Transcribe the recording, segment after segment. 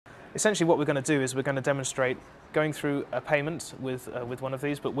Essentially what we're going to do is we're going to demonstrate going through a payment with one of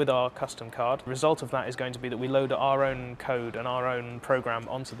these, but with our custom card. The result of that is going to be that we load our own code and our own program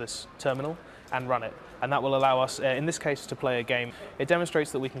onto this terminal and run it. And that will allow us, in this case, to play a game. It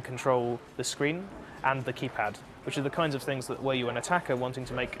demonstrates that we can control the screen and the keypad, which are the kinds of things that were you an attacker wanting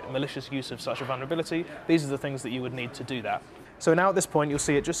to make malicious use of such a vulnerability, these are the things that you would need to do that. So now at this point you'll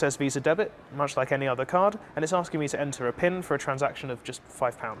see it just says Visa debit, much like any other card, and it's asking me to enter a PIN for a transaction of just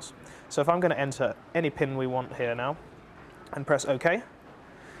 £5. So if I'm going to enter any PIN we want here now, and press OK,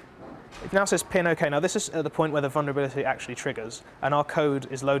 it now says PIN OK. Now this is at the point where the vulnerability actually triggers, and our code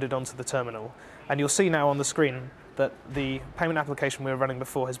is loaded onto the terminal. And you'll see now on the screen that the payment application we were running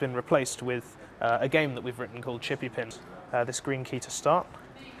before has been replaced with a game that we've written called Chippy Pin. This green key to start.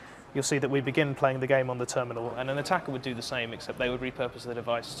 You'll see that we begin playing the game on the terminal, and an attacker would do the same, except they would repurpose the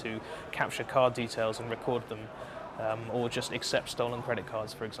device to capture card details and record them, or just accept stolen credit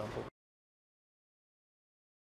cards, for example.